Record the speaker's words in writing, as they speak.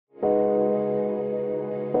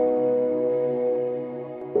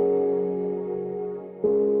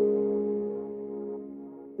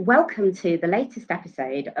welcome to the latest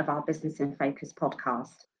episode of our Business in Focus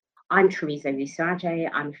podcast. I'm Teresa Owusu-Adjei,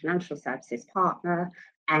 I'm a financial services partner,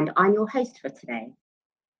 and I'm your host for today.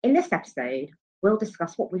 In this episode, we'll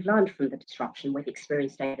discuss what we've learned from the disruption we've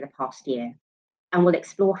experienced over the past year, and we'll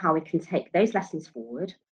explore how we can take those lessons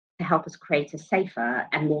forward to help us create a safer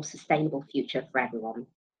and more sustainable future for everyone.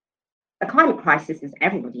 The climate crisis is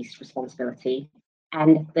everybody's responsibility,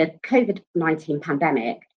 and the COVID-19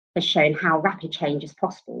 pandemic has shown how rapid change is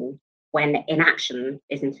possible when inaction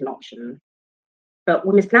isn't an option. But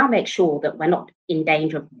we must now make sure that we're not in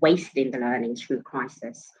danger of wasting the learnings from the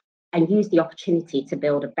crisis and use the opportunity to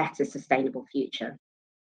build a better sustainable future.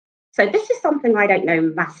 So this is something I don't know a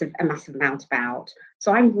massive amount about.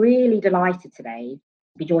 So I'm really delighted today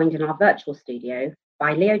to be joined in our virtual studio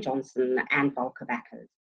by Leo Johnson and Volker Beckers.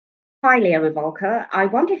 Hi, Leo and Volker. I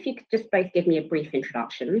wonder if you could just both give me a brief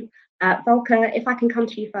introduction. Volker, if I can come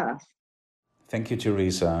to you first. Thank you,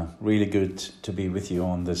 Teresa. Really good to be with you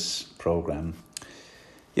on this program.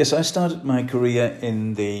 Yes, I started my career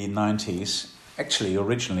in the 90s, actually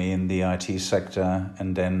originally in the IT sector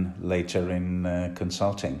and then later in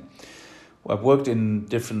consulting. I've worked in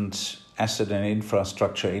different asset and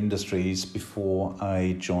infrastructure industries before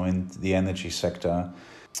I joined the energy sector.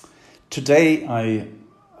 Today, I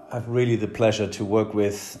have really the pleasure to work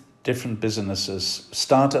with different businesses,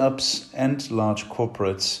 startups and large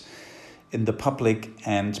corporates in the public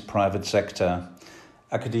and private sector,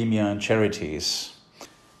 academia and charities.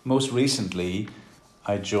 Most recently,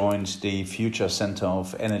 I joined the Future Center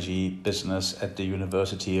of Energy Business at the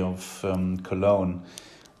University of Cologne,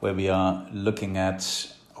 where we are looking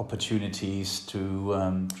at opportunities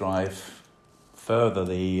to drive further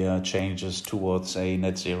the changes towards a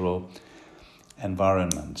net zero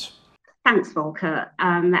environment. Thanks, Volker.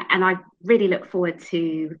 And I really look forward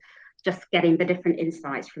to just getting the different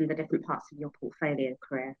insights from the different parts of your portfolio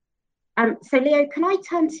career. So Leo, can I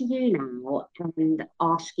turn to you now and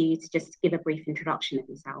ask you to just give a brief introduction of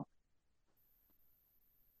yourself?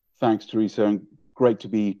 Thanks, Teresa, and great to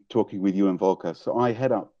be talking with you and Volker. So I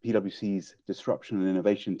head up PwC's Disruption and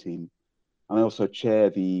Innovation team, and I also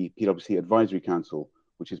chair the PwC Advisory Council,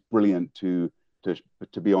 which is brilliant to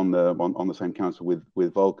be on the same council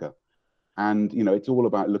with Volker. And it's all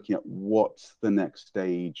about looking at what's the next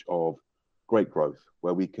stage of great growth,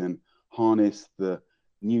 where we can harness the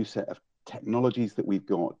new set of technologies that we've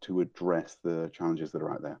got to address the challenges that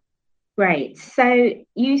are out there. Great. So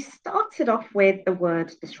you started off with the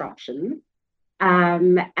word disruption.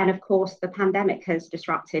 And of course, the pandemic has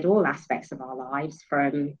disrupted all aspects of our lives,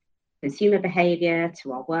 from consumer behavior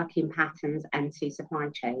to our working patterns and to supply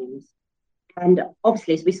chains. And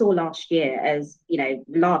obviously, as we saw last year, as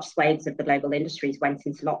large swathes of the global industries went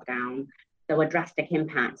into lockdown, there were drastic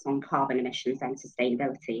impacts on carbon emissions and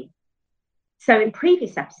sustainability. So in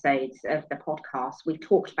previous episodes of the podcast, we've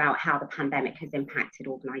talked about how the pandemic has impacted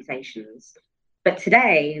organizations. But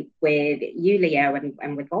today, with you, Leo,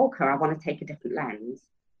 and with Volker, I want to take a different lens.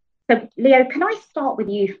 So Leo, can I start with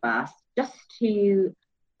you first, just to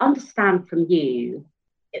understand from you,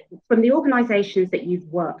 from the organizations that you've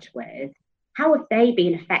worked with, how have they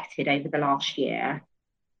been affected over the last year?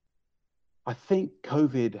 I think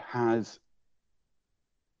COVID has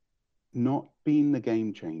not been the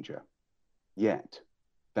game changer yet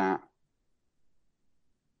that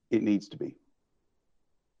it needs to be.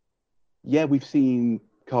 Yeah, we've seen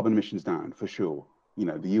carbon emissions down for sure.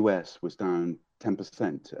 The US was down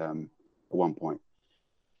 10% at one point,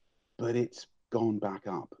 but it's gone back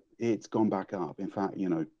up. It's gone back up. In fact,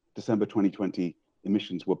 December 2020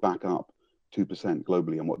 emissions were back up 2%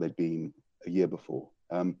 globally on what they'd been a year before.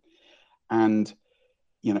 And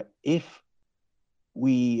if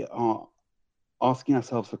we are asking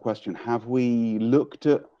ourselves the question, have we looked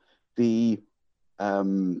at the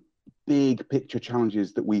big picture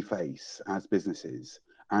challenges that we face as businesses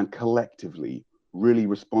and collectively really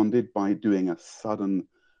responded by doing a sudden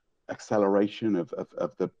acceleration of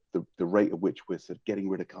the rate at which we're sort of getting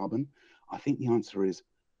rid of carbon? I think the answer is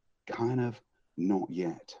kind of not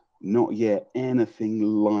yet. Not yet anything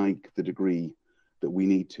like the degree that we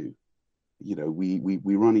need to. We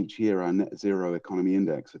run each year our net zero economy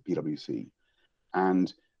index at PwC,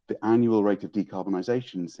 and the annual rate of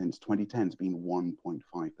decarbonisation since 2010 has been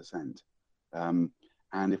 1.5%.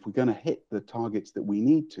 And if we're going to hit the targets that we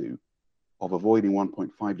need to, of avoiding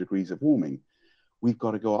 1.5 degrees of warming, we've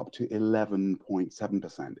got to go up to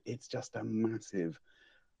 11.7%. It's just a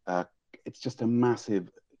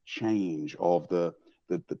massive change of the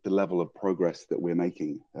level of progress that we're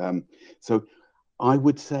making. So I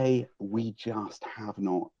would say we just have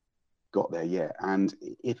not got there yet. And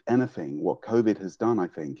if anything, what COVID has done, I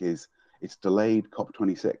think, is It's delayed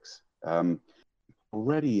COP26.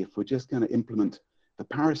 Already, if we're just going to implement the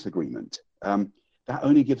Paris Agreement, that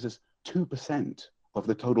only gives us 2% of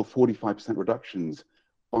the total 45% reductions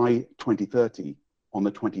by 2030 on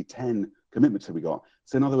the 2010 commitments that we got.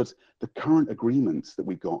 So in other words, the current agreements that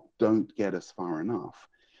we got don't get us far enough.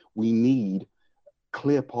 We need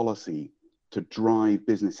clear policy to drive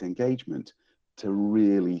business engagement to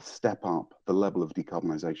really step up the level of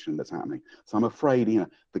decarbonisation that's happening. So I'm afraid,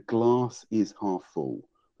 the glass is half full.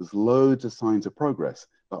 There's loads of signs of progress,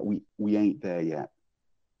 but we ain't there yet.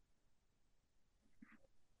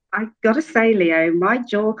 I gotta say, Leo, my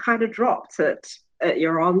jaw kind of dropped at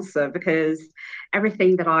your answer, because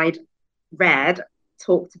everything that I'd read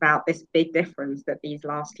talked about this big difference that these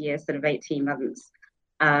last years, sort of 18 months,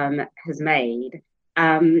 has made.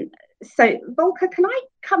 So, Volker, can I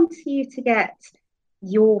come to you to get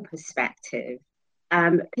your perspective,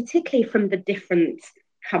 particularly from the different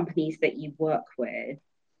companies that you work with?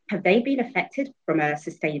 Have they been affected from a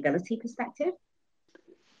sustainability perspective?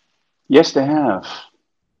 Yes, they have.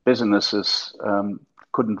 Businesses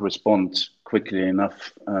couldn't respond quickly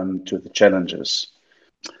enough to the challenges.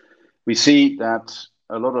 We see that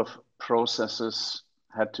a lot of processes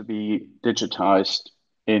had to be digitized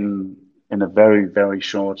in a very, very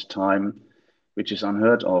short time, which is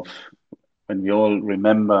unheard of. When we all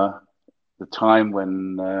remember the time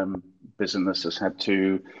when businesses had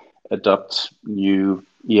to adopt new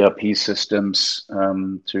ERP systems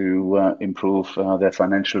to improve their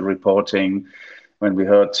financial reporting, when we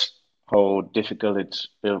heard how difficult it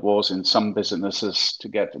was in some businesses to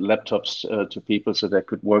get laptops to people so they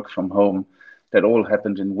could work from home, that all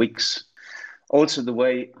happened in weeks. Also, the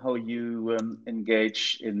way how you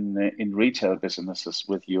engage in retail businesses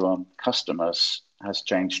with your customers has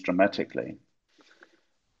changed dramatically.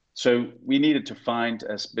 So we needed to find,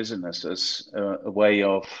 as businesses, a way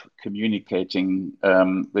of communicating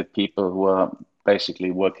with people who are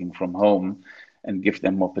basically working from home, and give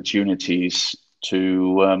them opportunities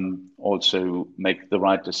to also make the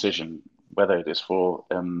right decision, whether it is for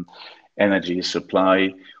energy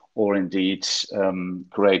supply, or indeed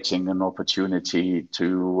creating an opportunity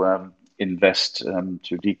to invest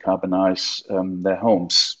to decarbonize their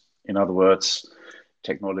homes. In other words,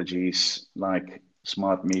 technologies like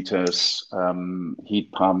smart meters,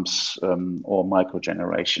 heat pumps, or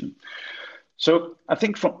microgeneration. So I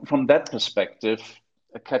think from that perspective,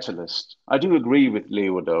 a catalyst. I do agree with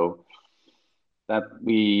Leo, though, that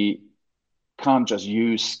we can't just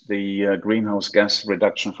use the greenhouse gas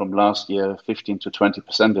reduction from last year, 15 to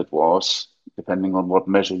 20% it was, depending on what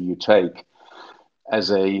measure you take,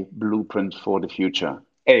 as a blueprint for the future.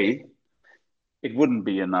 It wouldn't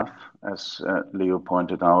be enough, as Leo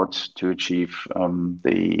pointed out, to achieve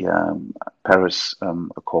the Paris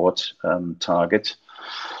Accord target.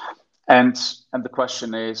 And the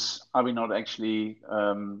question is, are we not actually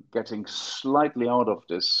getting slightly out of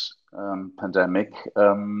this pandemic?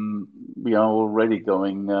 We are already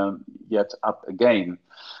going yet up again.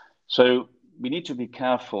 So we need to be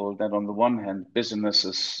careful that on the one hand,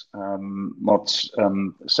 businesses not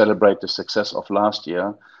celebrate the success of last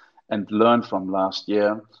year and learn from last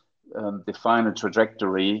year, define a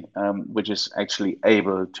trajectory which is actually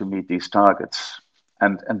able to meet these targets.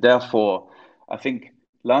 And therefore, I think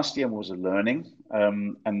last year was a learning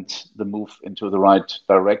and the move into the right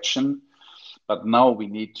direction. But now we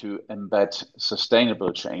need to embed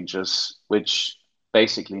sustainable changes, which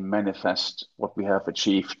basically manifest what we have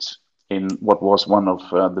achieved in what was one of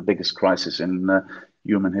the biggest crises in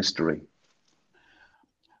human history.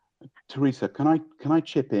 Teresa, can I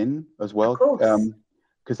chip in as well? Of course.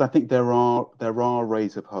 Because I think there are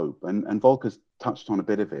rays of hope, and Volker's touched on a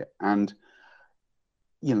bit of it. And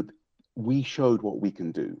we showed what we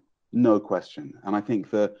can do, no question. And I think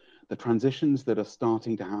the transitions that are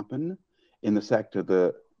starting to happen in the sector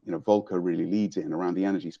that Volker really leads in around the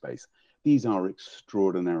energy space, these are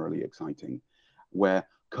extraordinarily exciting, where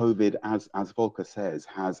COVID, as Volker says,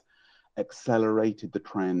 has accelerated the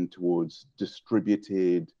trend towards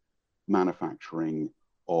distributed manufacturing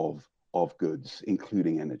of goods,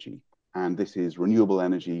 including energy. And this is renewable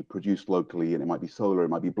energy produced locally, and it might be solar, it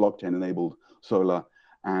might be blockchain-enabled solar.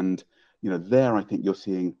 And there I think you're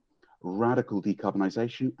seeing radical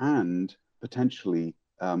decarbonization and potentially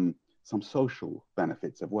some social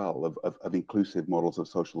benefits as well of inclusive models of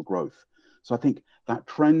social growth. So I think that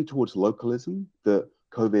trend towards localism that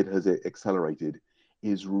COVID has accelerated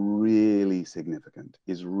is really significant,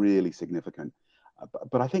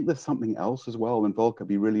 But I think there's something else as well, and Volker, I'd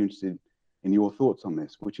be really interested in your thoughts on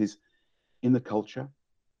this, which is in the culture.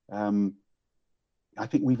 I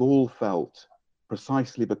think we've all felt,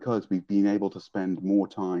 precisely because we've been able to spend more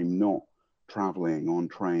time not traveling on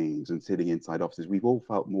trains and sitting inside offices, we've all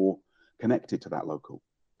felt more connected to that local,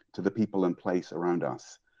 to the people and place around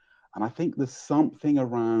us. And I think there's something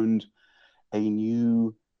around a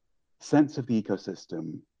new sense of the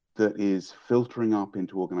ecosystem that is filtering up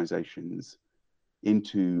into organizations,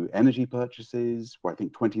 into energy purchases, where I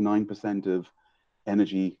think 29% of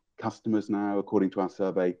energy customers now, according to our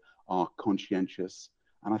survey, are conscientious.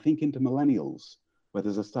 And I think into millennials, where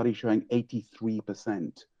there's a study showing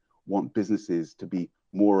 83% want businesses to be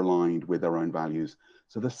more aligned with their own values.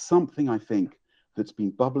 So there's something, I think, that's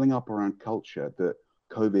been bubbling up around culture that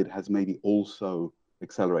COVID has maybe also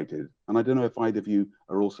accelerated. And I don't know if either of you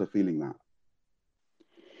are also feeling that.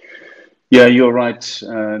 Yeah, you're right,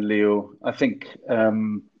 Leo. I think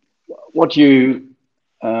what you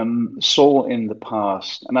saw in the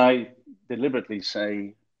past, and I deliberately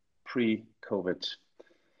say pre-COVID,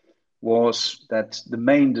 was that the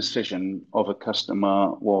main decision of a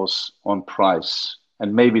customer was on price,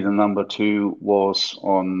 and maybe the number two was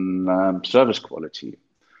on service quality.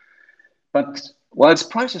 But whilst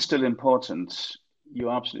price is still important,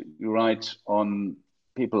 you're absolutely right on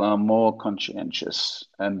people are more conscientious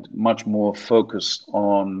and much more focused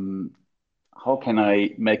on how can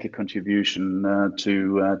I make a contribution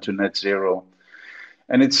to net zero.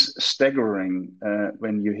 And it's staggering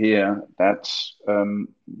when you hear that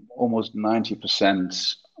almost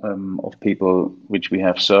 90% of people which we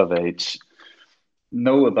have surveyed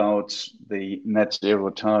know about the net zero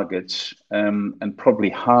target, and probably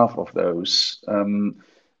half of those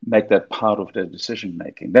make that part of their decision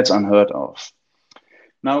making. That's unheard of.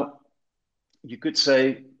 Now, you could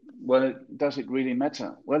say, well, does it really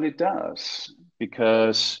matter? Well, it does,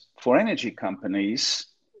 because for energy companies,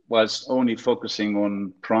 whilst only focusing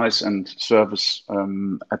on price and service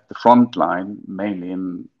at the front line, mainly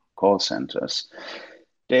in call centers,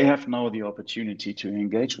 they have now the opportunity to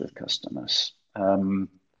engage with customers. And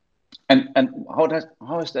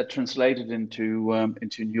how is that translated into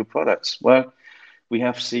new products? Well, we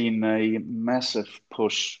have seen a massive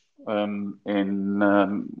push in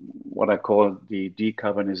what I call the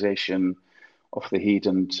decarbonization of the heat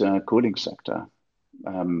and cooling sector,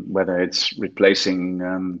 whether it's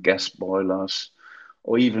replacing gas boilers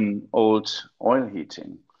or even old oil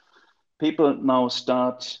heating. People now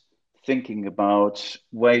start thinking about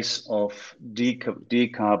ways of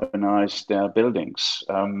decarbonize their buildings.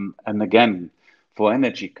 And again, for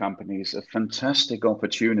energy companies, a fantastic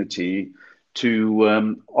opportunity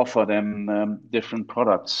to offer them different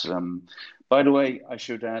products. By the way, I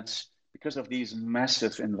should add, because of these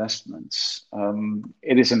massive investments,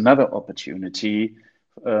 it is another opportunity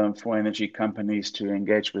for energy companies to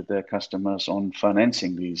engage with their customers on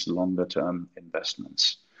financing these longer term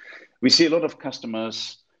investments. We see a lot of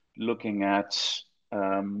customers looking at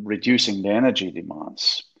reducing their energy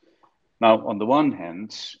demands. Now, on the one hand,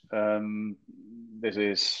 this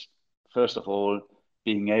is, first of all,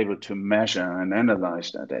 being able to measure and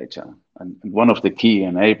analyze their data. And one of the key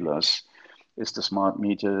enablers is the smart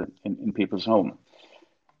meter in people's home.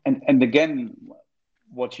 And again,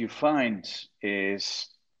 what you find is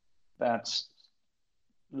that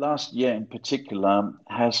last year in particular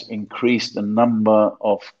has increased the number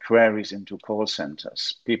of queries into call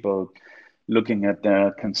centers, people looking at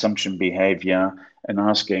their consumption behavior and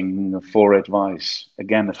asking for advice.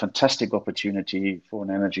 Again, a fantastic opportunity for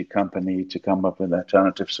an energy company to come up with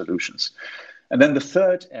alternative solutions. And then the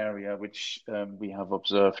third area, which we have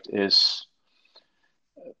observed, is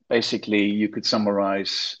basically you could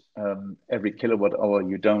summarize every kilowatt hour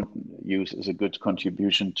you don't use as a good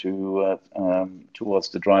contribution to towards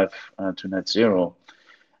the drive to net zero.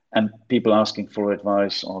 And people asking for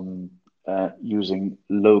advice on using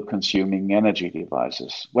low consuming energy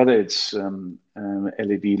devices, whether it's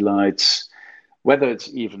LED lights, whether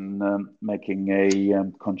it's even making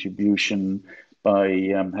a contribution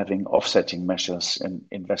by having offsetting measures and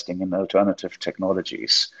investing in alternative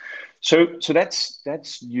technologies. So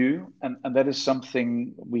that's new, and that is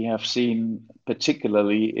something we have seen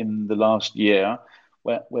particularly in the last year,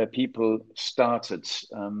 where people started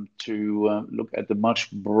to look at the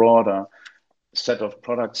much broader set of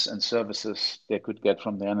products and services they could get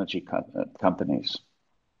from the energy companies.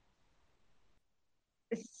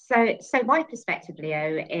 So my perspective,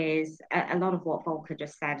 Leo, is a lot of what Volker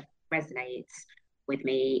just said resonates with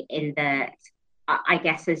me, in that I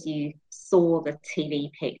guess as you saw the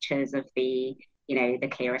TV pictures of the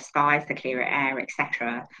clearer skies, the clearer air,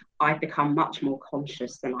 etc., I've become much more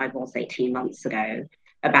conscious than I was 18 months ago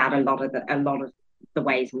about a lot of the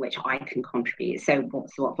ways in which I can contribute. So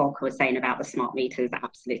what Volker was saying about the smart meters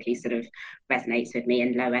absolutely sort of resonates with me,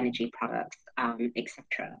 and low energy products,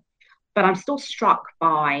 etc. But I'm still struck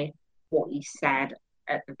by what you said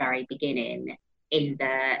at the very beginning, in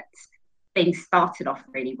that things started off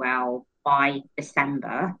really well. By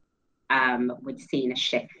December, we'd seen a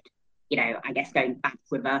shift, I guess going back,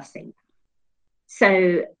 reversing.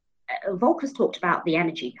 So Volker's talked about the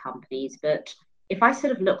energy companies, but if I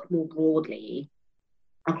sort of look more broadly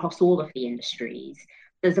across all of the industries,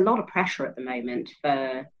 there's a lot of pressure at the moment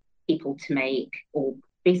for people to make, or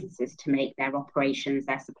businesses to make, their operations,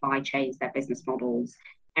 their supply chains, their business models,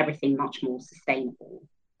 everything much more sustainable.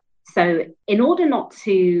 So in order not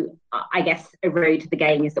to, I guess, erode the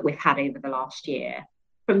gains that we've had over the last year,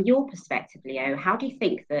 from your perspective, Leo, how do you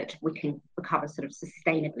think that we can recover sort of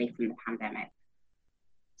sustainably from the pandemic?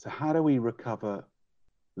 So how do we recover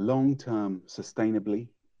long-term sustainably?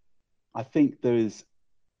 I think there's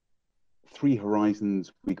 3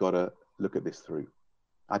 horizons we got to look at this through.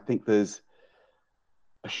 I think there's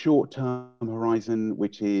a short-term horizon,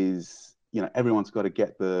 which is, everyone's got to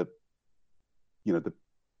get the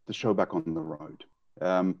show back on the road.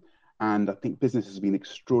 And I think business has been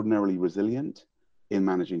extraordinarily resilient in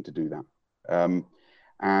managing to do that.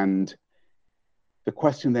 And the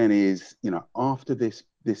question then is, after this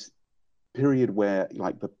period where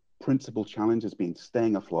the principal challenge has been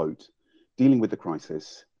staying afloat, dealing with the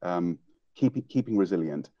crisis, keeping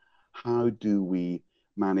resilient, how do we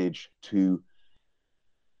manage to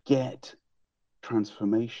get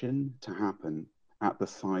transformation to happen at the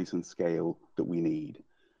size and scale that we need?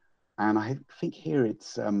 And I think here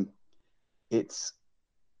it's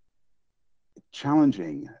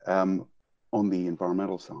challenging on the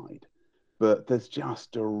environmental side, but there's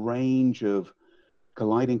just a range of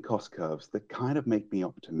colliding cost curves that kind of make me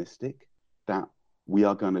optimistic that we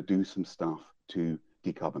are going to do some stuff to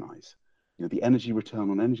decarbonize. The energy return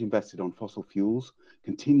on energy invested on fossil fuels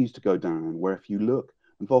continues to go down, where if you look,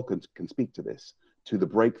 and Volker can speak to this, to the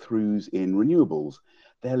breakthroughs in renewables,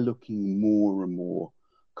 they're looking more and more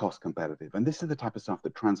cost competitive. And this is the type of stuff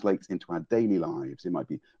that translates into our daily lives. It might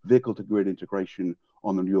be vehicle to grid integration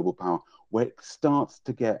on renewable power, where it starts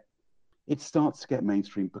to get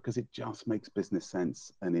mainstream because it just makes business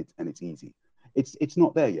sense and it's easy. It's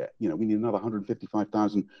not there yet. We need another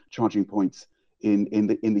 155,000 charging points in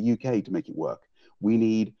the UK to make it work. We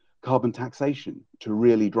need carbon taxation to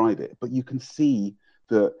really drive it. But you can see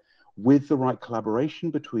that with the right collaboration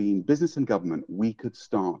between business and government, we could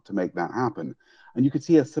start to make that happen. And you could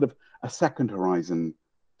see a sort of a second horizon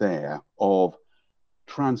there of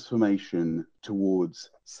transformation towards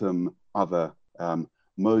some other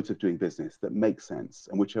modes of doing business that make sense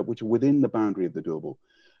and which are within the boundary of the doable.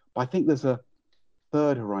 But I think there's a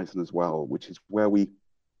third horizon as well, which is where we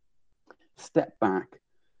step back,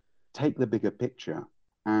 take the bigger picture,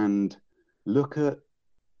 and look at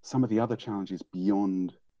some of the other challenges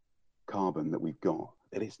beyond carbon that we've got.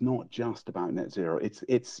 That it's not just about net zero. It's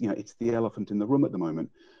the elephant in the room at the moment,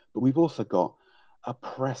 but we've also got a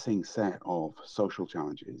pressing set of social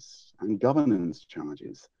challenges and governance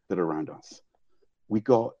challenges that are around us. We've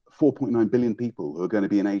got 4.9 billion people who are going to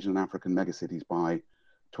be in Asian and African megacities by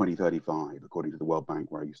 2035, according to the World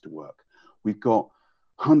Bank, where I used to work. We've got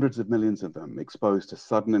hundreds of millions of them exposed to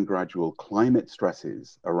sudden and gradual climate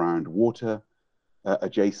stresses around water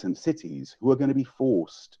adjacent cities who are going to be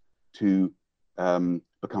forced to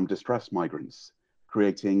become distressed migrants,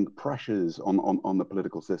 creating pressures on the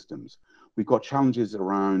political systems. We've got challenges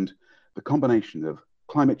around the combination of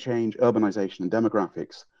climate change, urbanization, and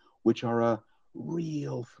demographics, which are a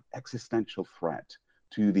real existential threat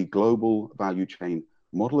to the global value chain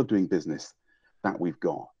model of doing business that we've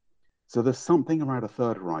got. So there's something around a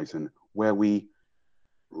third horizon where we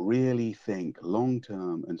really think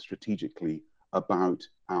long-term and strategically about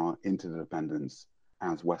our interdependence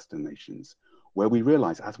as Western nations, where we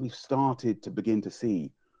realize, as we've started to begin to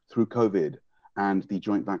see through COVID and the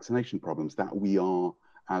joint vaccination problems, that we are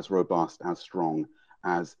as robust, as strong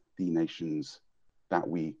as the nations that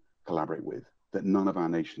we collaborate with, that none of our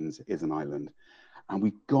nations is an island. And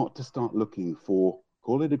we've got to start looking for,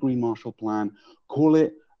 call it a green Marshall Plan, call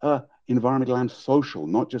it a environmental and social,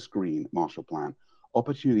 not just green Marshall Plan,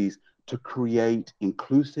 opportunities to create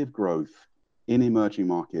inclusive growth in emerging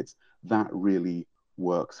markets that really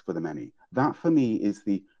works for the many. That for me is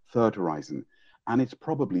the third horizon. And it's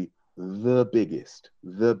probably the biggest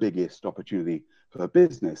opportunity for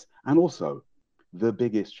business, and also the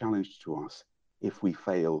biggest challenge to us if we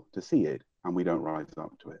fail to see it and we don't rise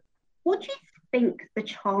up to it. What do you think the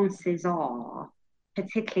chances are,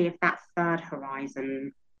 particularly of that third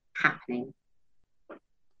horizon happening?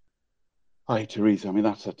 Hi, Teresa. I mean,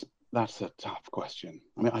 that's a tough question.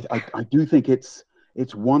 I mean, I do think it's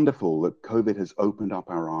wonderful that COVID has opened up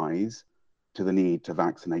our eyes to the need to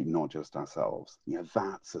vaccinate not just ourselves.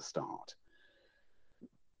 That's a start.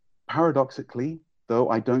 Paradoxically, though,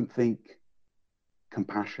 I don't think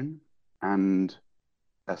compassion and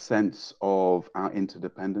a sense of our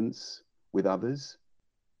interdependence with others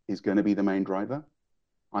is going to be the main driver.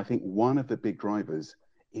 I think one of the big drivers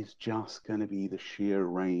is just going to be the sheer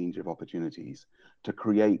range of opportunities to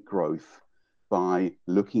create growth by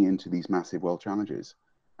looking into these massive world challenges.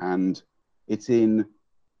 And it's in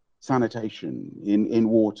sanitation, in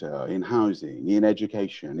water, in housing, in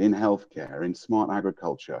education, in healthcare, in smart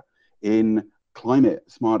agriculture, in climate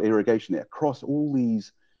smart irrigation, across all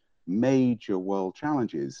these major world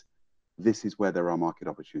challenges. This is where there are market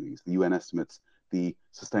opportunities. The UN estimates the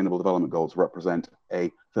Sustainable Development Goals represent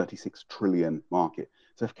a 36 trillion market.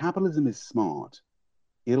 So if capitalism is smart,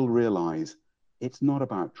 it'll realize it's not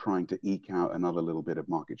about trying to eke out another little bit of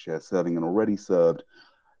market share serving an already served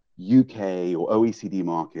UK or OECD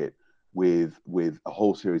market with a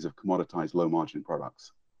whole series of commoditized low margin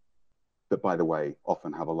products that, by the way,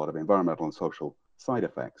 often have a lot of environmental and social side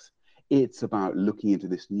effects. It's about looking into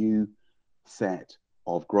this new set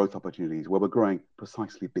of growth opportunities where we're growing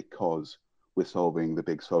precisely because we're solving the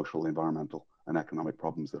big social, environmental, and economic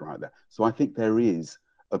problems that are out there. So I think there is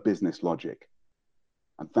a business logic,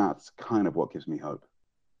 and that's kind of what gives me hope.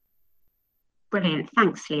 Brilliant.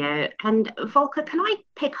 Thanks, Leo. And Volker, can I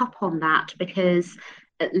pick up on that? Because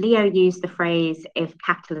Leo used the phrase, if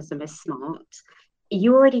capitalism is smart.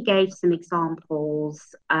 You already gave some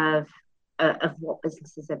examples of what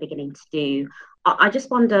businesses are beginning to do. I just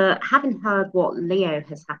wonder, having heard what Leo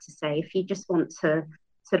has had to say, if you just want to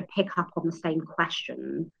sort of pick up on the same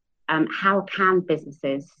question, how can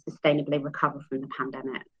businesses sustainably recover from the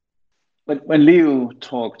pandemic? When Leo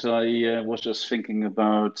talked, I was just thinking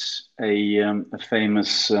about a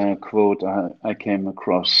famous quote I came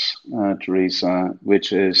across, Teresa,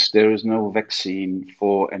 which is, "There is no vaccine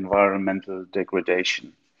for environmental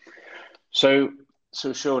degradation." So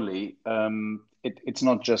surely it's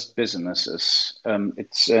not just businesses.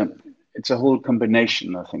 It's a whole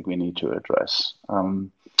combination I think we need to address.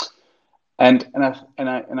 And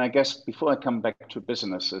I guess before I come back to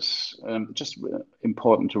businesses, just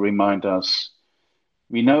important to remind us,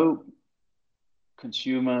 we know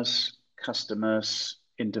consumers, customers,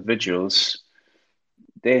 individuals,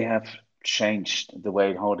 they have changed the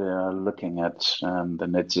way how they are looking at the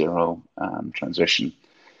net zero transition.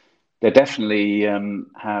 They definitely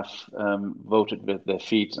have voted with their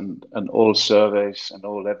feet, and all surveys and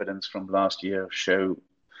all evidence from last year show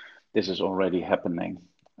this is already happening.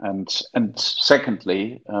 And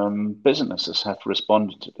secondly, businesses have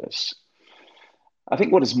responded to this. I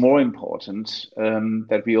think what is more important,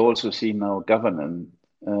 that we also see now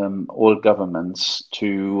all governments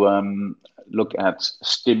to look at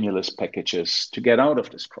stimulus packages to get out of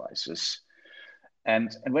this crisis.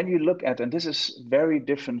 And when you look at, and this is very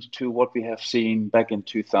different to what we have seen back in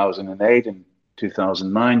 2008 and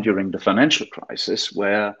 2009 during the financial crisis,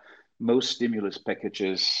 where most stimulus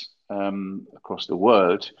packages across the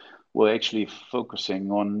world were actually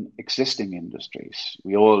focusing on existing industries.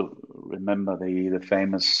 We all remember the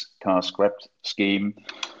famous car scrap scheme,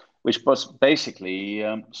 which was basically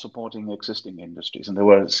supporting existing industries, and there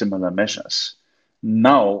were similar measures.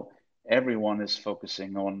 Now, everyone is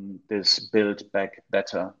focusing on this build back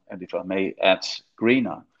better, and if I may add,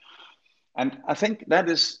 greener. And I think that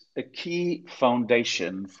is a key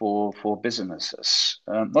foundation for businesses.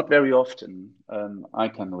 Not very often, I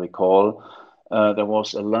can recall, there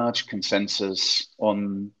was a large consensus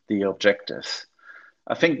on the objective.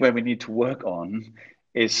 I think where we need to work on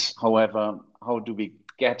is, however, how do we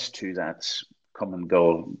get to that common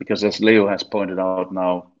goal? Because as Leo has pointed out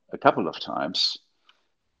now a couple of times,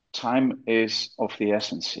 time is of the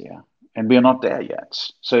essence here, and we are not there yet.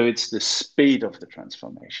 So it's the speed of the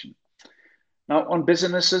transformation. Now, on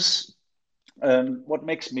businesses, what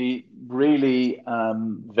makes me really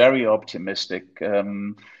very optimistic,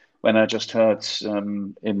 when I just heard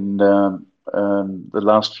in the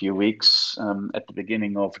last few weeks, at the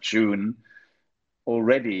beginning of June,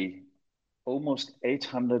 already almost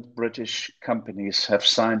 800 British companies have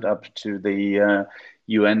signed up to the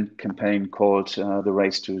UN campaign called the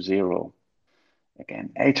Race to Zero.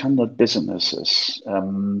 Again, 800 businesses.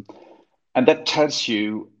 And that tells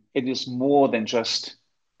you it is more than just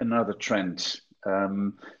another trend,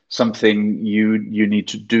 something you need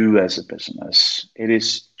to do as a business. It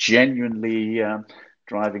is genuinely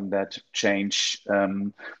driving that change,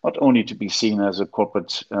 not only to be seen as a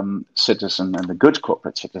corporate citizen and a good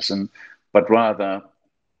corporate citizen, but rather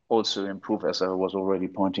also improve, as I was already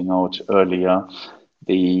pointing out earlier,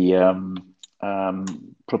 the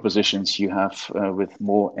propositions you have with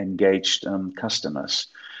more engaged customers.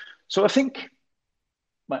 So I think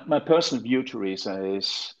my personal view, Teresa,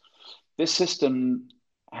 is this system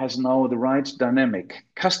has now the right dynamic.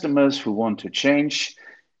 Customers who want to change,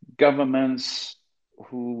 governments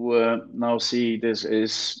who now see this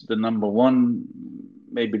is the number one,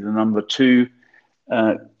 maybe the number two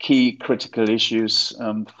key critical issues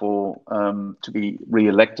for to be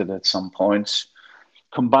re-elected at some point.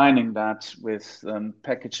 Combining that with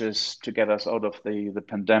packages to get us out of the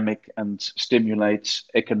pandemic and stimulate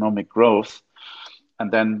economic growth,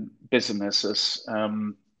 and then businesses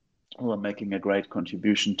who are making a great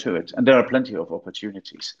contribution to it. And there are plenty of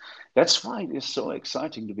opportunities. That's why it is so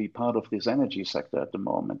exciting to be part of this energy sector at the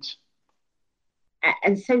moment.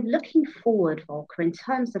 And so looking forward, Volker, in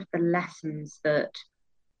terms of the lessons that,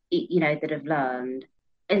 that have learned,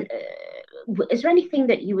 is there anything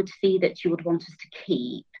that you would see that you would want us to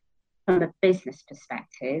keep from a business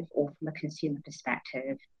perspective or from a consumer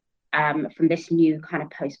perspective from this new kind of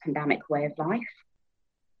post-pandemic way of life?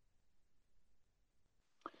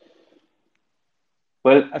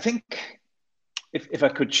 Well, I think if I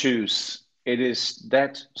could choose, it is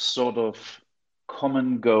that sort of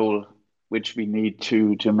common goal which we need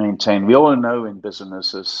to maintain. We all know in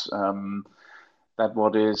businesses that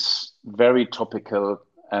what is very topical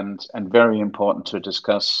and very important to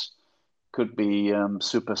discuss could be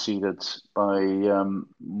superseded by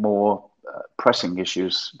more pressing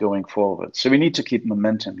issues going forward. So we need to keep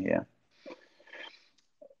momentum here.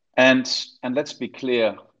 And let's be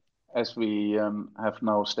clear, as we have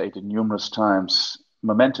now stated numerous times,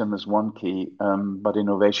 momentum is one key, but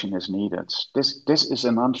innovation is needed. This is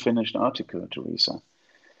an unfinished article, Teresa.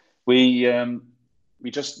 We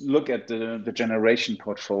just look at the generation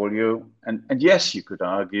portfolio, and yes, you could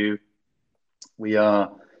argue we are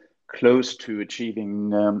close to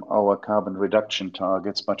achieving our carbon reduction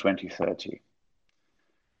targets by 2030.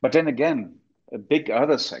 But then again, a big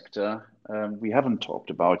other sector we haven't talked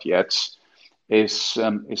about yet is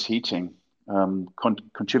heating,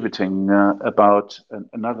 contributing about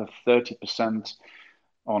another 30%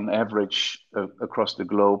 on average across the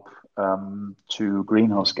globe to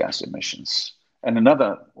greenhouse gas emissions. And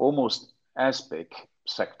another almost as big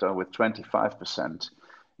sector with 25%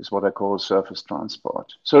 is what I call surface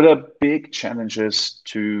transport. So there are big challenges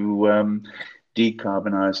to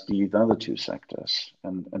decarbonize these other two sectors,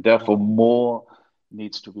 and therefore more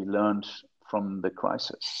needs to be learned from the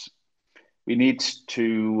crisis. We need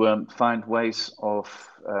to find ways of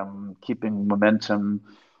keeping momentum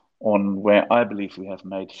on where I believe we have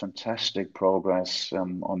made fantastic progress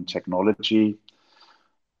on technology.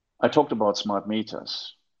 I talked about smart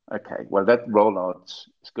meters. Okay, well, that rollout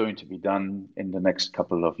is going to be done in the next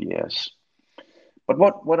couple of years. But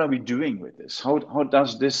what are we doing with this? How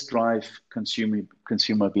does this drive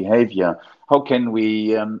consumer behavior? How can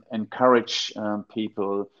we encourage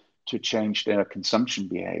people to change their consumption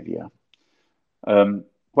behavior?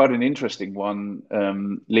 Quite an interesting one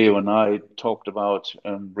Leo and I talked about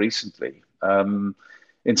recently.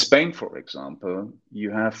 In Spain, for example,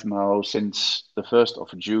 you have now since the 1st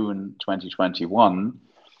of June 2021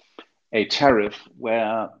 a tariff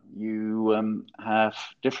where you have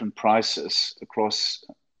different prices across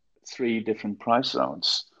 3 different price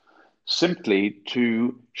zones, simply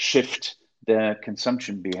to shift their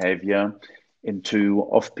consumption behavior into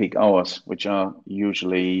off-peak hours, which are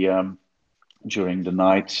usually during the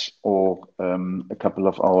night or a couple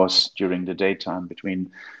of hours during the daytime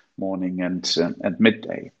between morning and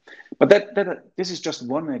midday. But this is just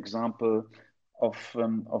one example of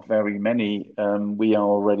very many we are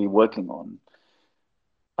already working on.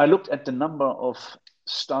 I looked at the number of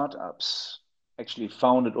startups actually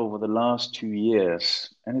founded over the last 2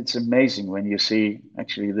 years, and it's amazing when you see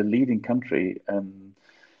actually the leading country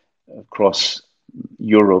across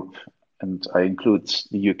Europe, and I include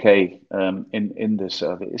the UK in this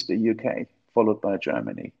survey, is the UK, followed by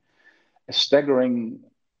Germany. A staggering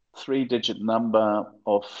 3-digit number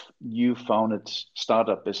of new founded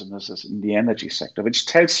startup businesses in the energy sector, which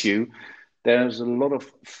tells you there's a lot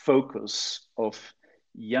of focus of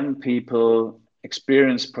young people,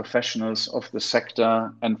 experienced professionals of the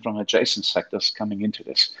sector and from adjacent sectors coming into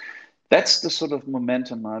this. That's the sort of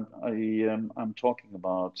momentum I'm talking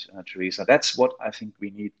about, Teresa. That's what I think we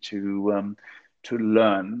need to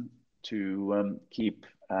learn to keep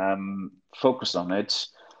focused on it.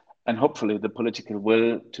 And hopefully the political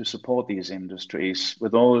will to support these industries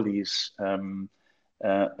with all these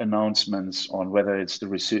announcements on whether it's the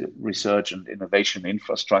research and innovation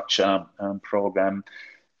infrastructure program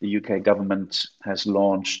the UK government has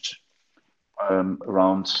launched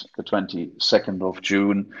around the 22nd of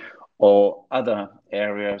June, or other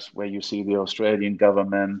areas where you see the Australian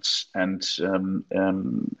government and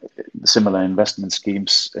similar investment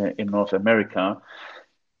schemes in North America,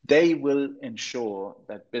 they will ensure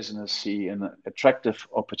that business see an attractive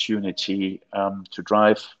opportunity to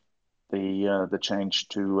drive the change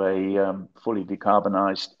to a fully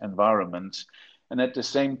decarbonized environment, and at the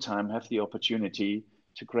same time have the opportunity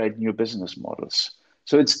to create new business models.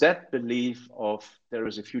 So it's that belief of there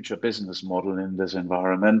is a future business model in this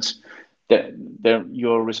environment, that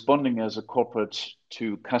you're responding as a corporate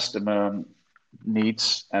to customer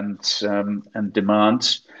needs and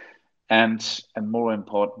demands, and more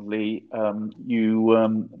importantly,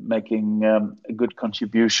 you making a good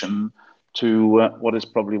contribution to what is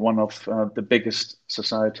probably one of the biggest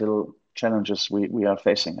societal challenges we are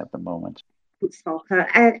facing at the moment. Thanks, Volker.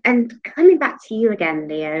 And coming back to you again,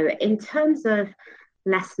 Leo, in terms of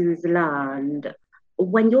lessons learned,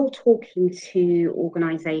 when you're talking to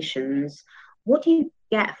organizations, what do you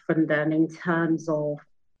get from them in terms of,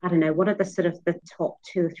 I don't know, what are the sort of the top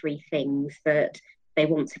 2 or 3 things that they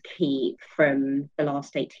want to keep from the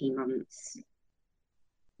last 18 months?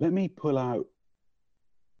 Let me pull out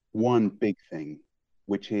one big thing,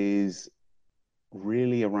 which is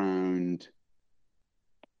really around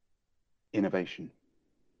innovation.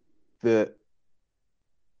 The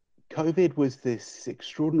COVID was this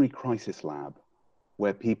extraordinary crisis lab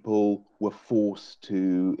where people were forced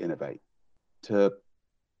to innovate, to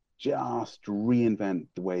just reinvent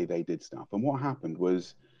the way they did stuff. And what happened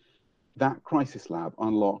was that crisis lab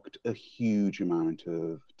unlocked a huge amount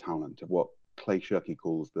of talent, of what Clay Shirky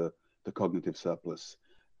calls the cognitive surplus.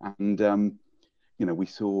 And, we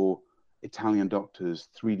saw Italian doctors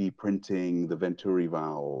 3D printing the Venturi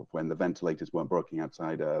valve when the ventilators weren't working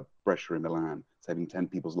outside a Brescia in Milan, saving 10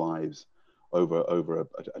 people's lives over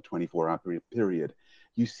a 24-hour period.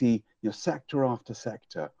 You see, sector after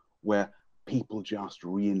sector where people just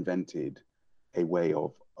reinvented a way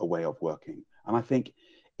of working. And I think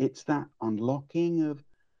it's that unlocking of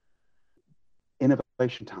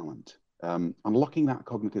innovation talent, unlocking that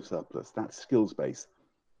cognitive surplus, that skills base.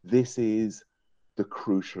 This is the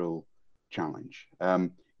crucial challenge.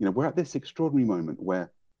 We're at this extraordinary moment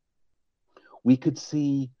where we could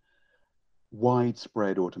see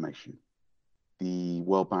widespread automation. The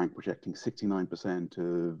World Bank projecting 69%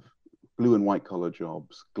 of blue and white collar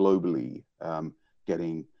jobs globally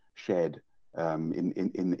getting shed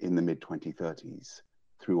in the mid-2030s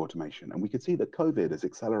through automation. And we could see that COVID has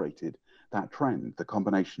accelerated that trend. The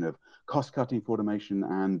combination of cost cutting for automation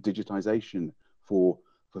and digitization for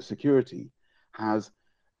security has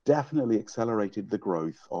definitely accelerated the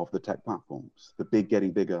growth of the tech platforms, the big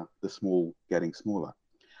getting bigger, the small getting smaller.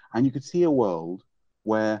 And you could see a world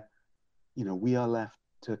where, we are left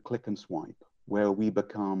to click and swipe, where we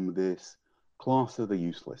become this class of the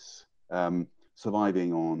useless,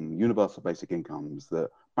 surviving on universal basic incomes that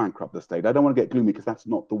bankrupt the state. I don't want to get gloomy because that's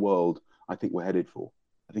not the world I think we're headed for.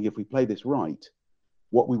 I think if we play this right,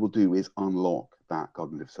 what we will do is unlock that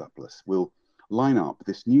cognitive surplus. We'll line up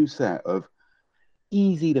this new set of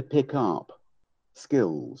easy to pick up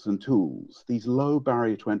skills and tools, these low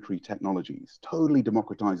barrier to entry technologies, totally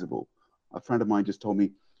democratizable. A friend of mine just told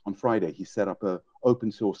me on Friday, he set up a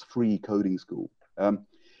open source free coding school.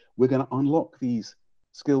 We're going to unlock these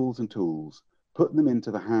skills and tools, put them into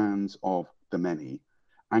the hands of the many,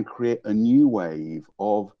 and create a new wave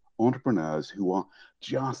of entrepreneurs who are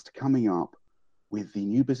just coming up with the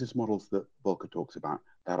new business models that Volker talks about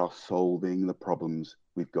that are solving the problems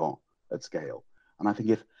we've got at scale. And I think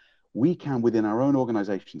if we can, within our own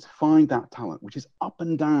organizations, find that talent, which is up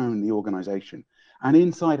and down the organization and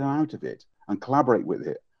inside and out of it, and collaborate with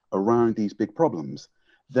it around these big problems,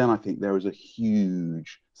 then I think there is a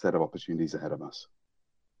huge set of opportunities ahead of us.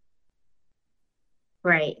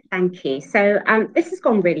 Great, thank you. So this has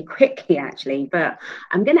gone really quickly, actually, but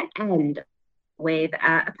I'm going to end with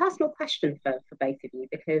a personal question for both of you,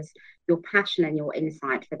 because your passion and your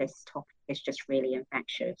insight for this topic is just really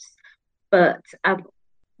infectious. But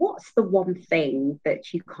what's the one thing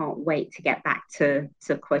that you can't wait to get back to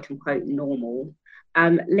quote unquote normal?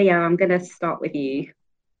 Leo, I'm going to start with you.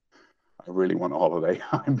 I really want a holiday.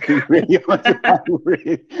 I'm being really honest.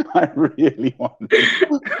 I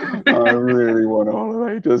really want a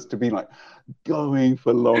holiday, just to be like going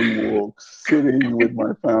for long walks, sitting with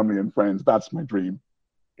my family and friends. That's my dream.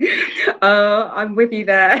 I'm with you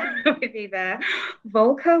there. I'm with you there.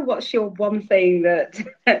 Volker, what's your one thing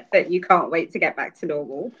that you can't wait to get back to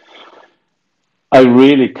normal? I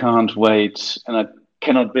really can't wait, and I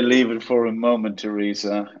cannot believe it for a moment,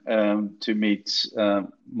 Teresa, to meet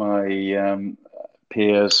my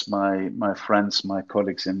peers, my friends, my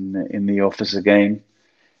colleagues in the office again.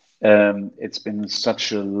 It's been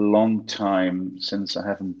such a long time since I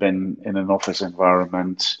haven't been in an office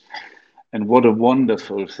environment. And what a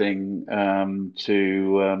wonderful thing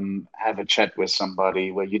to have a chat with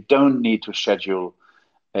somebody where you don't need to schedule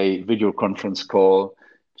a video conference call,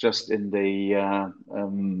 just in the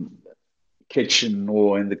kitchen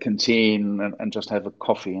or in the canteen, and just have a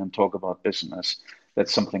coffee and talk about business.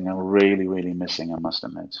 That's something I'm really, really missing, I must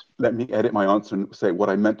admit. Let me edit my answer and say what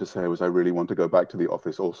I meant to say was I really want to go back to the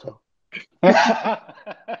office also.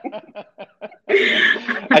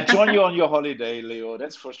 I join you on your holiday, Leo,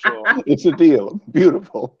 that's for sure. It's a deal.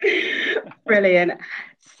 Beautiful. Brilliant.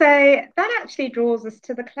 So that actually draws us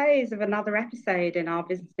to the close of another episode in our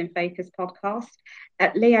Business in Focus podcast.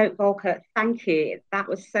 Leo, Volker, thank you. That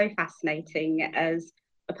was so fascinating. As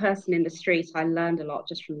a person in the street, I learned a lot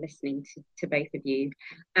just from listening to both of you.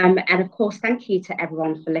 And of course, thank you to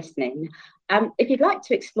everyone for listening. If you'd like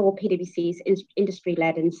to explore PwC's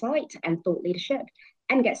industry-led insight and thought leadership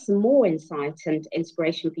and get some more insight and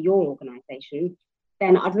inspiration for your organisation,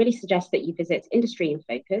 then I'd really suggest that you visit Industry in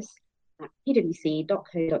Focus at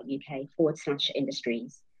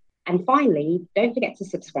pwc.co.uk/industries. And finally, don't forget to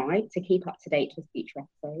subscribe to keep up to date with future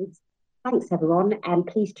episodes. Thanks, everyone, and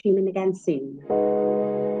please tune in again soon.